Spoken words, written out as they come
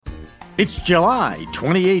It's July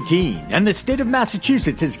 2018, and the state of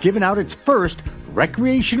Massachusetts has given out its first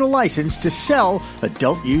recreational license to sell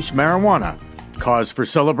adult-use marijuana. Cause for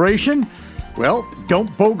celebration? Well,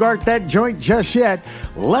 don't bogart that joint just yet.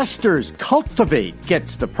 Lester's Cultivate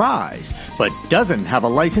gets the prize, but doesn't have a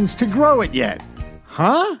license to grow it yet.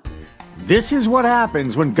 Huh? This is what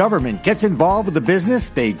happens when government gets involved with a business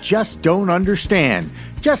they just don't understand.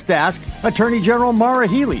 Just ask Attorney General Maura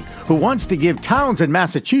Healey, who wants to give towns in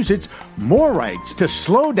Massachusetts more rights to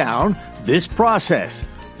slow down this process.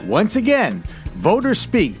 Once again, voters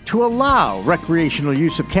speak to allow recreational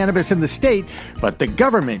use of cannabis in the state, but the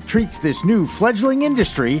government treats this new fledgling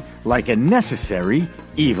industry like a necessary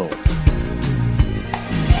evil.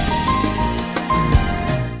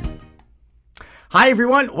 Hi,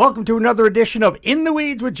 everyone. Welcome to another edition of In the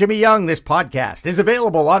Weeds with Jimmy Young. This podcast is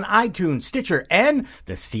available on iTunes, Stitcher, and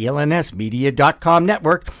the CLNSmedia.com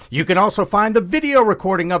network. You can also find the video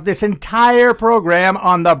recording of this entire program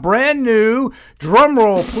on the brand new,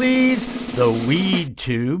 drumroll please,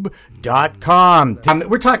 theweedtube.com.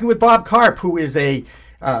 We're talking with Bob Karp, who is a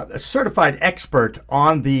certified expert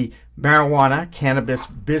on the marijuana, cannabis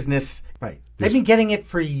business. Right. They've been getting it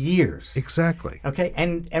for years. Exactly. Okay,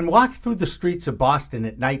 and walk through the streets of Boston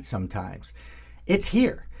at night sometimes. It's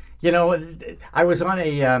here. You know, I was on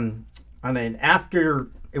it was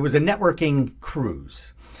a networking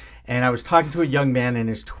cruise, and I was talking to a young man in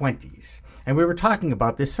his 20s, and we were talking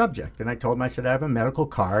about this subject, and I told him, I said, I have a medical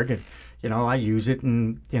card, and, you know, I use it,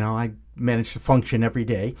 and, you know, I manage to function every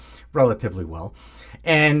day relatively well.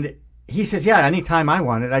 And he says, yeah, anytime I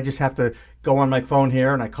want it, I just have to go on my phone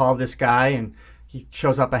here and I call this guy and he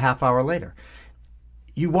shows up a half hour later.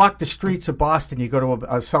 You walk the streets of Boston, you go to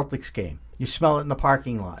a Celtics game. You smell it in the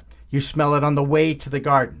parking lot. You smell it on the way to the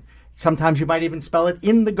garden. Sometimes you might even smell it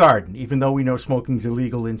in the garden, even though we know smoking's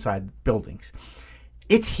illegal inside buildings.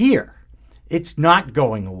 It's here. It's not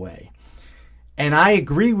going away. And I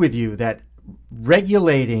agree with you that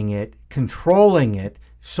regulating it, controlling it,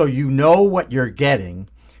 so you know what you're getting,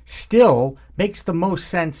 still makes the most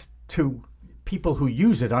sense to people who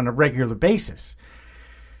use it on a regular basis.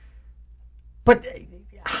 But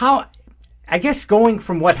how, I guess going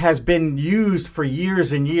from what has been used for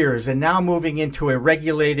years and years and now moving into a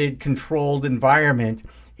regulated, controlled environment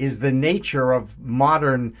is the nature of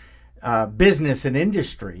modern business and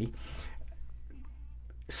industry.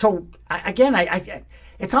 So again,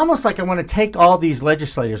 it's almost like I want to take all these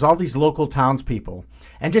legislators, all these local townspeople,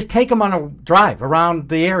 and just take them on a drive around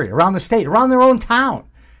the area, around the state, around their own town,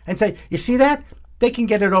 and say, you see that? They can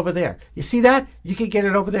get it over there. You see that? You can get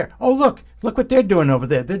it over there. Oh, look what they're doing over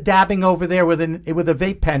there. They're dabbing over there with a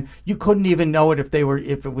vape pen. You couldn't even know it if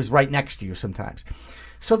it was right next to you sometimes.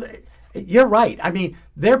 So you're right. I mean,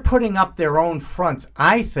 they're putting up their own fronts,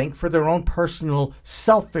 I think, for their own personal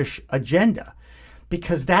selfish agenda,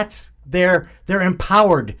 because they're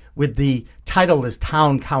empowered with the title as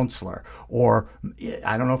town councilor, or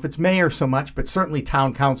I don't know if it's mayor so much, but certainly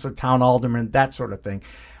town councilor, town alderman, that sort of thing.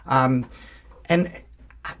 And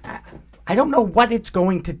I don't know what it's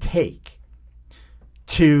going to take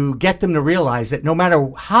to get them to realize that no matter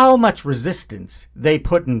how much resistance they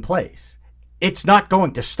put in place, it's not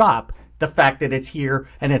going to stop the fact that it's here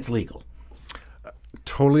and it's legal.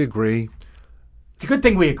 Totally agree. It's a good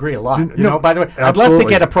thing we agree a lot. You know, by the way, absolutely. I'd love to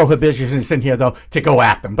get a prohibitionist in here, though, to go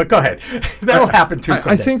at them. But go ahead. That'll happen too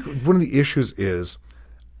someday. I think one of the issues is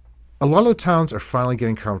a lot of the towns are finally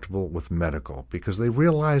getting comfortable with medical because they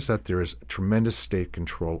realize that there is tremendous state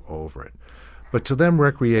control over it. But to them,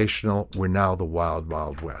 recreational, we're now the wild,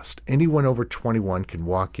 wild west. Anyone over 21 can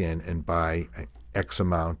walk in and buy X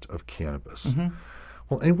amount of cannabis. Mm-hmm.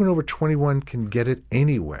 Well, anyone over 21 can get it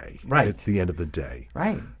anyway at the end of the day.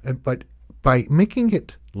 Right. But by making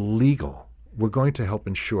it legal, we're going to help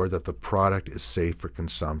ensure that the product is safe for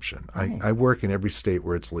consumption. Right. I work in every state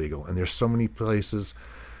where it's legal, and there's so many places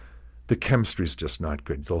the chemistry is just not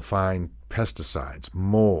good. They'll find pesticides,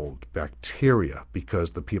 mold, bacteria, because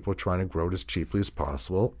the people are trying to grow it as cheaply as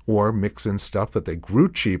possible, or mix in stuff that they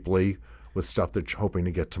grew cheaply with stuff they're hoping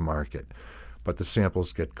to get to market. But the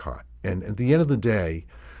samples get caught. And at the end of the day,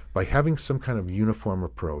 by having some kind of uniform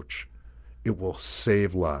approach, it will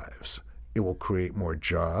save lives. It will create more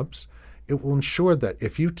jobs. It will ensure that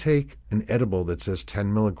if you take an edible that says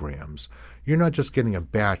 10 milligrams, you're not just getting a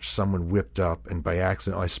batch someone whipped up and by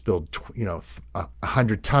accident, I spilled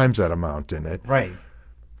 100 times that amount in it. Right.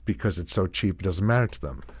 Because it's so cheap, it doesn't matter to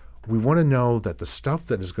them. We want to know that the stuff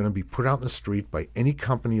that is going to be put out in the street by any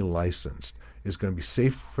company licensed is going to be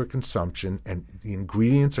safe for consumption, and the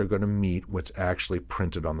ingredients are going to meet what's actually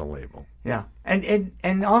printed on the label. Yeah,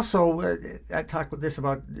 and also I talked with this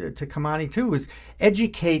about to Kamani too, is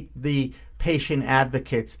educate the patient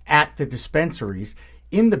advocates at the dispensaries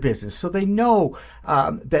in the business, so they know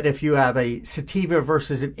that if you have a sativa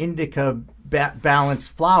versus an indica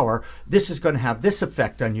balanced flower, this is going to have this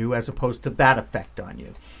effect on you as opposed to that effect on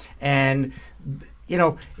you. And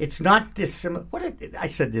it's not dissimilar. I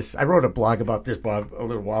said this. I wrote a blog about this, Bob, a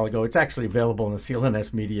little while ago. It's actually available on the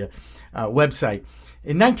CLNS Media website.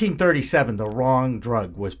 In 1937, the wrong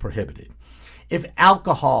drug was prohibited. If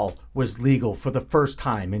alcohol was legal for the first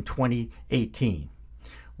time in 2018,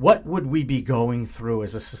 what would we be going through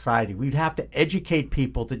as a society? We'd have to educate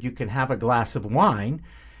people that you can have a glass of wine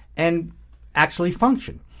and actually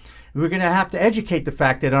function. We're going to have to educate the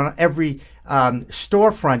fact that on every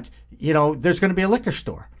storefront, there's going to be a liquor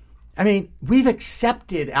store. I mean, we've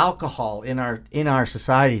accepted alcohol in our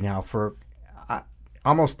society now for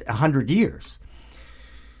almost 100 years.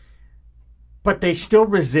 But they still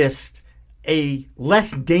resist a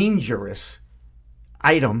less dangerous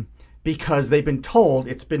item because they've been told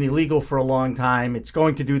it's been illegal for a long time, it's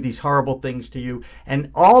going to do these horrible things to you. And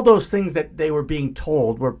all those things that they were being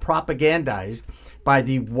told were propagandized by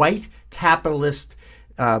the white capitalist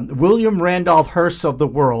William Randolph Hearst of the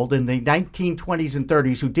world in the 1920s and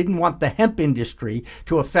 30s, who didn't want the hemp industry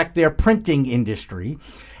to affect their printing industry.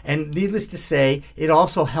 And needless to say, it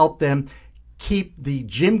also helped them keep the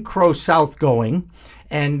Jim Crow South going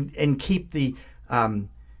and keep the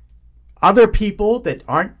other people that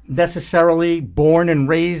aren't necessarily born and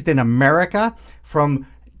raised in America from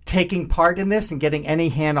taking part in this and getting any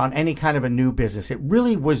hand on any kind of a new business. It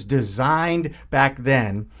really was designed back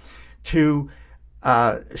then to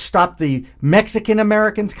stop the Mexican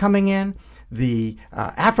Americans coming in, the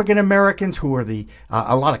African Americans who are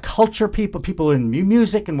a lot of culture people in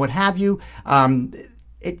music and what have you.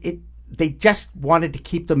 They just wanted to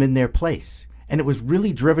keep them in their place. And it was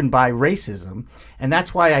really driven by racism. And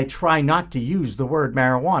that's why I try not to use the word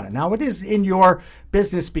marijuana. Now, it is in your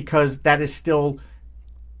business because that is still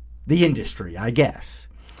the industry, I guess.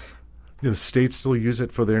 The states still use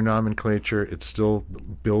it for their nomenclature. It's still,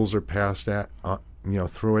 bills are passed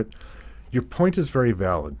through it. Your point is very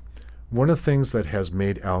valid. One of the things that has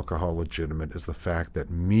made alcohol legitimate is the fact that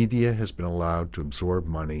media has been allowed to absorb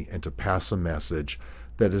money and to pass a message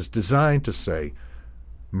that is designed to say,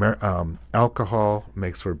 alcohol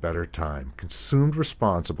makes for a better time, consumed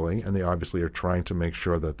responsibly, and they obviously are trying to make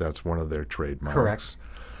sure that that's one of their trademarks. Correct.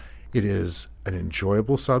 It is an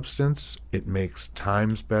enjoyable substance. It makes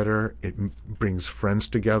times better. It brings friends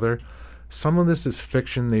together. Some of this is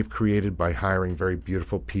fiction they've created by hiring very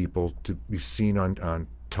beautiful people to be seen on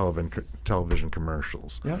television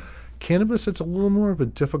commercials. Yeah. Cannabis, it's a little more of a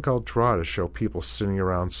difficult draw to show people sitting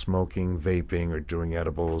around smoking, vaping, or doing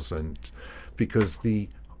edibles, and because the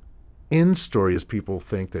end story is people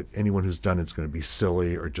think that anyone who's done it's going to be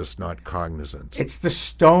silly or just not cognizant. It's the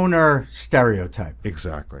stoner stereotype.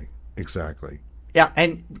 Exactly. Yeah,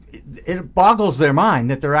 and it boggles their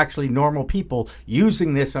mind that they're actually normal people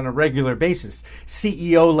using this on a regular basis.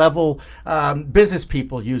 CEO level business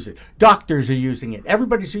people use it. Doctors are using it.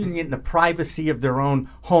 Everybody's using it in the privacy of their own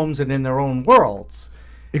homes and in their own worlds.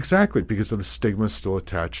 Exactly, because of the stigma still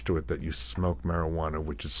attached to it that you smoke marijuana,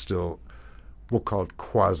 which is still, we'll call it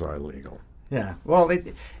quasi-legal. Yeah, well,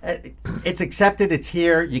 it's accepted. It's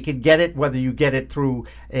here. You can get it whether you get it through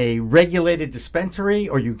a regulated dispensary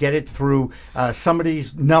or you get it through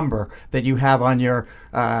somebody's number that you have on your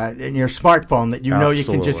in your smartphone that you know you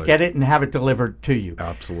can just get it and have it delivered to you.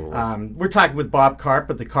 Absolutely. We're talking with Bob Karp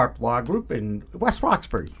of the Karp Law Group in West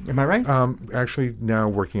Roxbury. Am I right? Actually, now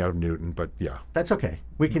working out of Newton, but yeah. That's okay.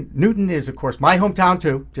 Newton is, of course, my hometown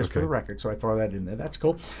too, just for the record, so I throw that in there. That's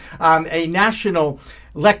cool. A national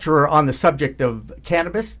lecturer on the subject of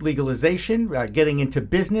cannabis legalization, getting into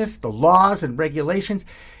business, the laws and regulations.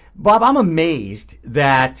 Bob, I'm amazed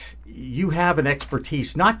that you have an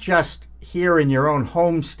expertise, not just here in your own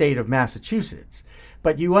home state of Massachusetts,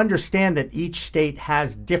 but you understand that each state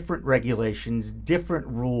has different regulations, different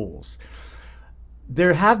rules.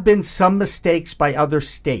 There have been some mistakes by other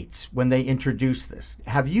states when they introduce this.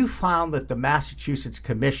 Have you found that the Massachusetts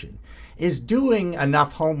Commission is doing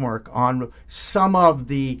enough homework on some of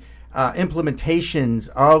the implementations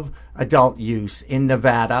of adult use in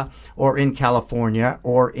Nevada or in California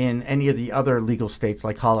or in any of the other legal states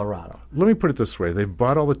like Colorado? Let me put it this way. They've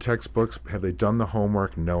bought all the textbooks. Have they done the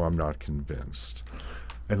homework? No, I'm not convinced.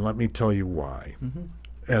 And let me tell you why. Mm-hmm.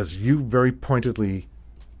 As you very pointedly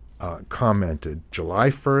commented, July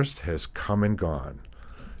 1st has come and gone.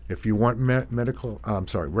 If you want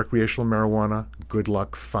recreational marijuana, good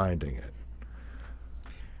luck finding it.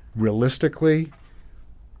 Realistically,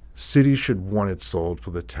 cities should want it sold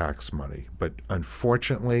for the tax money, but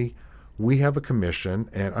unfortunately, we have a commission,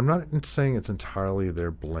 and I'm not saying it's entirely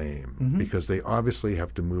their blame, because they obviously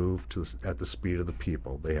have to move at the speed of the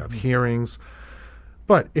people. They have hearings.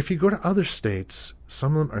 But if you go to other states,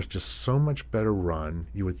 some of them are just so much better run,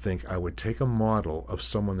 you would think I would take a model of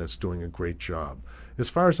someone that's doing a great job. As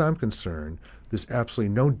far as I'm concerned, there's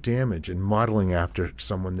absolutely no damage in modeling after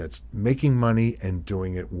someone that's making money and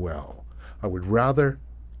doing it well. I would rather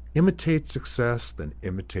imitate success than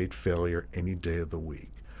imitate failure any day of the week.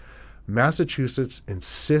 Massachusetts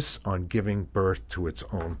insists on giving birth to its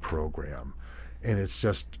own program. And it's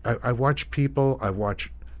just, I watch people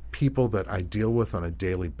that I deal with on a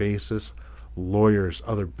daily basis, lawyers,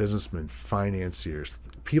 other businessmen, financiers,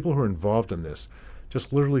 people who are involved in this,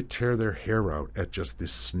 just literally tear their hair out at just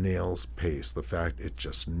this snail's pace, the fact it's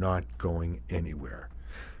just not going anywhere.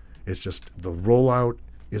 It's just, the rollout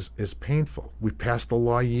is painful. We passed the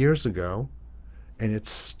law years ago, and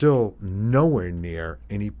it's still nowhere near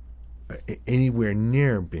anywhere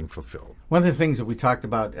near being fulfilled. One of the things that we talked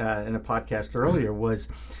about in a podcast earlier was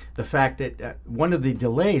the fact that one of the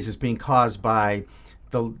delays is being caused by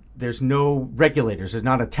there's no regulators, there's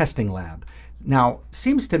not a testing lab. Now,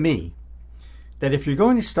 seems to me that if you're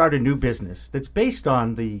going to start a new business that's based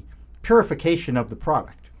on the purification of the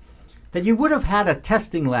product, that you would have had a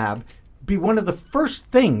testing lab be one of the first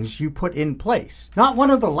things you put in place, not one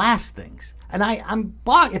of the last things. And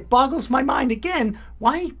it boggles my mind again,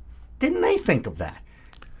 why didn't they think of that?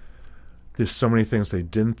 There's so many things they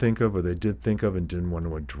didn't think of, or they did think of and didn't want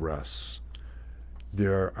to address.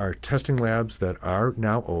 There are testing labs that are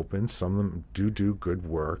now open. Some of them do good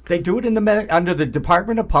work. They do it in under the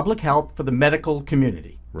Department of Public Health for the medical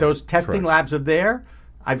community. Right. Those testing labs are there.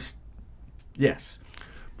 Yes.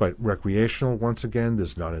 But recreational, once again,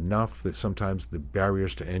 there's not enough. That sometimes the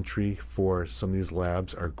barriers to entry for some of these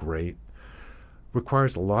labs are great.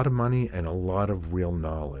 Requires a lot of money and a lot of real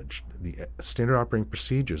knowledge. The standard operating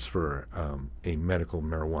procedures for a medical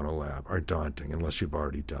marijuana lab are daunting unless you've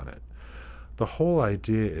already done it. The whole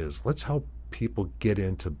idea is, let's help people get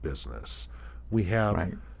into business. We have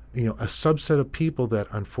a subset of people that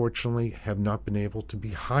unfortunately have not been able to be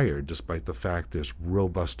hired despite the fact there's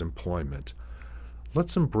robust employment.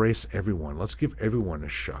 Let's embrace everyone. Let's give everyone a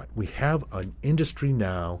shot. We have an industry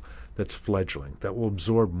now that's fledgling, that will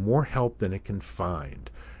absorb more help than it can find,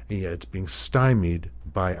 and yet it's being stymied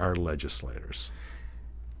by our legislators.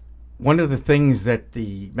 One of the things that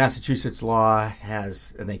the Massachusetts law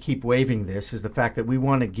has, and they keep waiving this, is the fact that we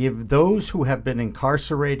want to give those who have been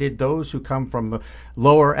incarcerated, those who come from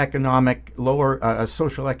lower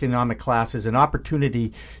social economic classes, an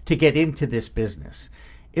opportunity to get into this business.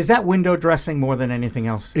 Is that window dressing more than anything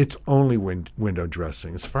else? It's only window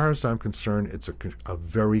dressing. As far as I'm concerned, it's a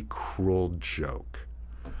very cruel joke.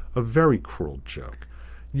 A very cruel joke.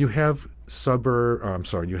 You have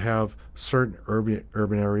you have certain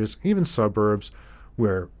urban areas, even suburbs,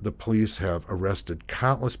 where the police have arrested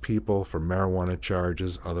countless people for marijuana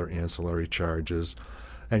charges, other ancillary charges,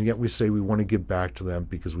 and yet we say we want to give back to them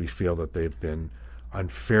because we feel that they've been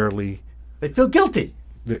unfairly... They feel guilty.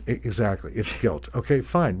 Exactly. It's guilt. Okay,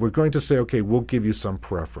 fine. We're going to say, okay, we'll give you some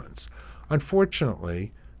preference.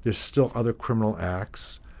 Unfortunately, there's still other criminal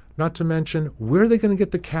acts, not to mention, where are they going to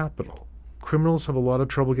get the capital? Criminals have a lot of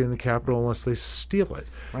trouble getting the capital unless they steal it.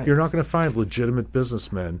 Right. You're not going to find legitimate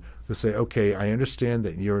businessmen who say, okay, I understand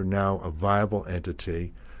that you're now a viable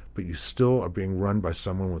entity, but you still are being run by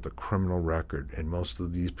someone with a criminal record, and most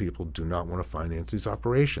of these people do not want to finance these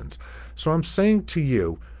operations. So I'm saying to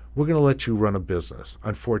you, we're going to let you run a business.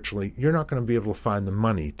 Unfortunately, you're not going to be able to find the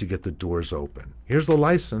money to get the doors open. Here's the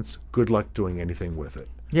license. Good luck doing anything with it.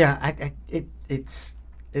 Yeah,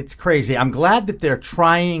 it's crazy. I'm glad that they're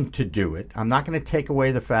trying to do it. I'm not going to take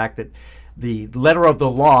away the fact that the letter of the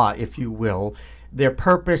law, if you will, their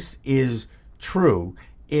purpose is true.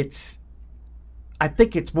 I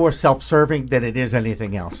think it's more self-serving than it is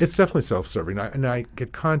anything else. It's definitely self-serving. And I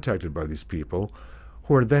get contacted by these people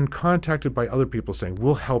who are then contacted by other people saying,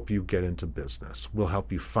 we'll help you get into business. We'll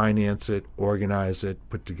help you finance it, organize it,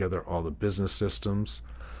 put together all the business systems.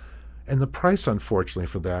 And the price, unfortunately,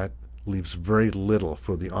 for that leaves very little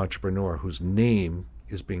for the entrepreneur whose name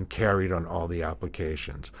is being carried on all the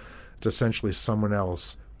applications. It's essentially someone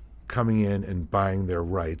else coming in and buying their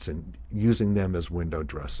rights and using them as window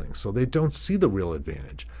dressing. So they don't see the real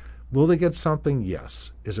advantage. Will they get something?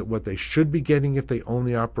 Yes. Is it what they should be getting if they own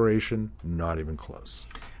the operation? Not even close.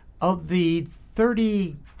 Of the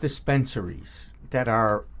 30 dispensaries that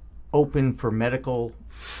are open for medical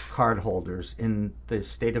card holders in the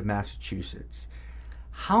state of Massachusetts,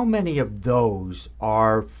 how many of those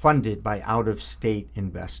are funded by out-of-state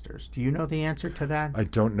investors? Do you know the answer to that? I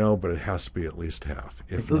don't know, but it has to be at least half.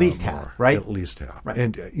 If at least more. Half, right? At least half. Right.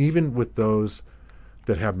 And even with those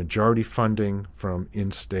that have majority funding from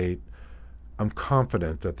in-state, I'm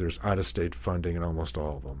confident that there's out-of-state funding in almost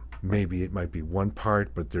all of them. Maybe it might be one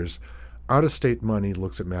part, but there's out-of-state money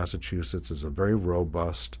looks at Massachusetts as a very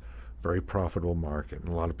robust, very profitable market, and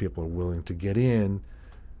a lot of people are willing to get in,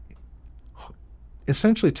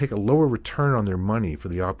 essentially take a lower return on their money for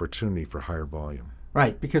the opportunity for higher volume.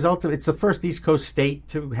 Right, because ultimately it's the first East Coast state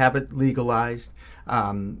to have it legalized.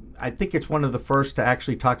 I think it's one of the first to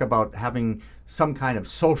actually talk about having some kind of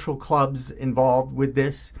social clubs involved with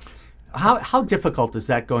this. How difficult is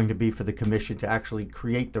that going to be for the commission to actually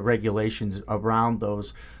create the regulations around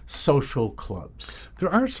those social clubs?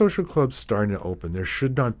 There are social clubs starting to open. There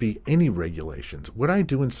should not be any regulations. What I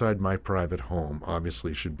do inside my private home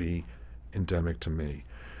obviously should be endemic to me.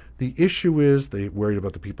 The issue is they're worried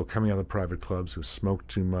about the people coming out of the private clubs who smoke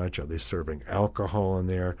too much. Are they serving alcohol in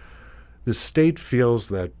there? The state feels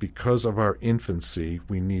that because of our infancy,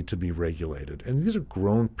 we need to be regulated. And these are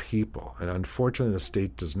grown people, and unfortunately the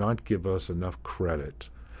state does not give us enough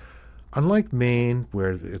credit. Unlike Maine,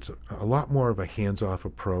 where it's a lot more of a hands-off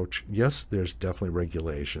approach, yes, there's definitely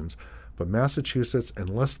regulations, but Massachusetts,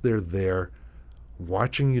 unless they're there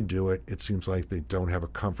watching you do it, it seems like they don't have a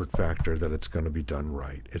comfort factor that it's going to be done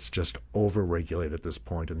right. It's just over-regulated at this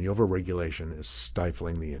point, and the over-regulation is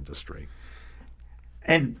stifling the industry.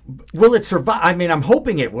 And will it survive? I mean, I'm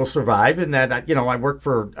hoping it will survive in that, I work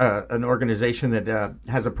for an organization that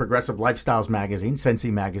has a progressive lifestyles magazine, Sensi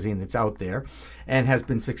magazine, that's out there and has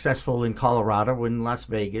been successful in Colorado, in Las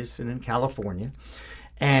Vegas, and in California.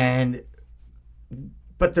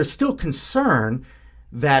 But there's still concern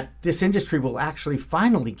that this industry will actually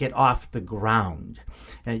finally get off the ground.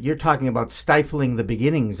 And you're talking about stifling the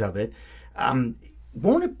beginnings of it.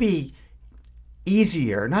 Won't it be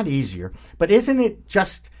easier, not easier, but isn't it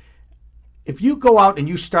just, if you go out and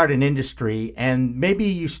you start an industry and maybe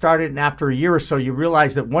you start it and after a year or so you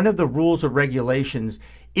realize that one of the rules or regulations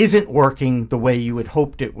isn't working the way you had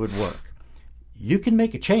hoped it would work, you can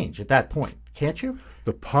make a change at that point, can't you?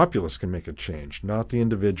 The populace can make a change, not the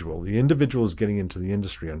individual. The individual is getting into the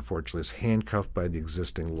industry, unfortunately, is handcuffed by the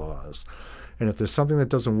existing laws. And if there's something that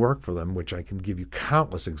doesn't work for them, which I can give you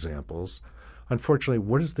countless examples, unfortunately,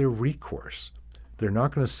 what is their recourse? They're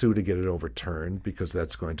not going to sue to get it overturned because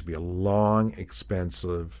that's going to be a long,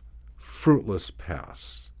 expensive, fruitless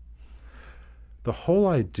pass. The whole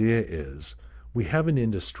idea is we have an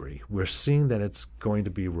industry. We're seeing that it's going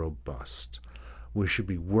to be robust. We should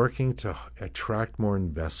be working to attract more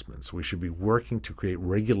investments. We should be working to create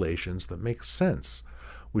regulations that make sense.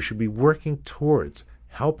 We should be working towards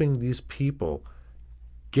helping these people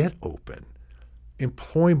get open,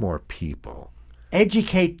 employ more people.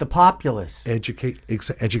 Educate the populace. Educate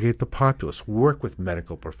the populace. Work with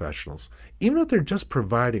medical professionals. Even if they're just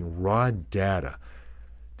providing raw data.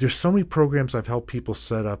 There's so many programs I've helped people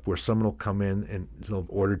set up where someone will come in and they'll have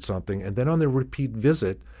ordered something, and then on their repeat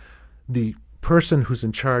visit, the person who's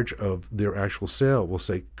in charge of their actual sale will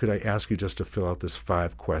say, could I ask you just to fill out this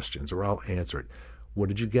 5 questions, or I'll answer it. What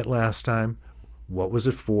did you get last time? What was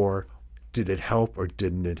it for? Did it help or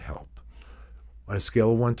didn't it help? On a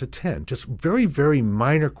scale of 1 to 10, just very, very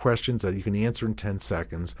minor questions that you can answer in 10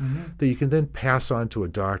 seconds that you can then pass on to a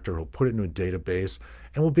doctor who'll put it into a database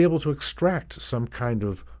and will be able to extract some kind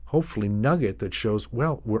of, hopefully, nugget that shows,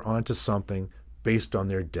 well, we're onto something based on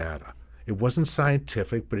their data. It wasn't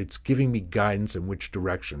scientific, but it's giving me guidance in which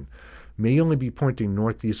direction. May only be pointing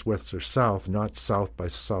northeast, west, or south, not south by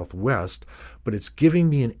southwest, but it's giving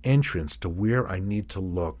me an entrance to where I need to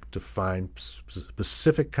look to find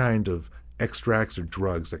specific kind of extracts or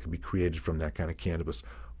drugs that can be created from that kind of cannabis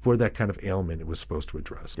for that kind of ailment it was supposed to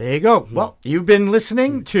address. There you go. Well, you've been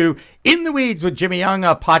listening to In the Weeds with Jimmy Young,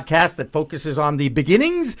 a podcast that focuses on the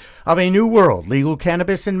beginnings of a new world, legal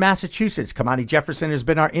cannabis in Massachusetts. Kamani Jefferson has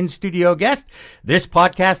been our in-studio guest. This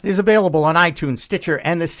podcast is available on iTunes, Stitcher,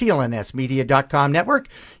 and the CLNSmedia.com network.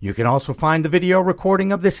 You can also find the video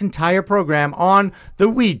recording of this entire program on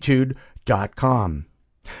theweedtude.com.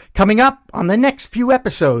 Coming up on the next few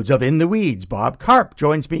episodes of In the Weeds, Bob Karp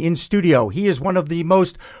joins me in studio. He is one of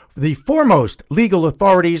the foremost legal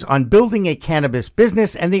authorities on building a cannabis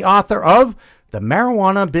business and the author of the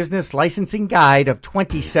Marijuana Business Licensing Guide of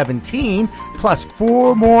 2017, plus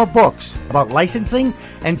 4 more books about licensing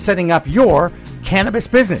and setting up your cannabis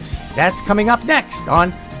business. That's coming up next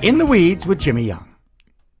on In the Weeds with Jimmy Young.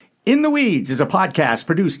 In the Weeds is a podcast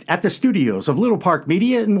produced at the studios of Little Park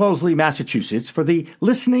Media in Wellesley, Massachusetts for the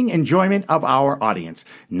listening enjoyment of our audience.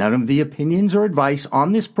 None of the opinions or advice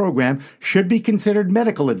on this program should be considered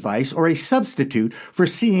medical advice or a substitute for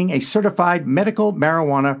seeing a certified medical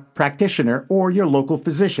marijuana practitioner or your local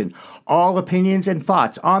physician. All opinions and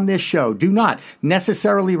thoughts on this show do not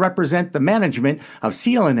necessarily represent the management of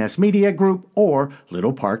CLNS Media Group or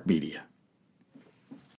Little Park Media.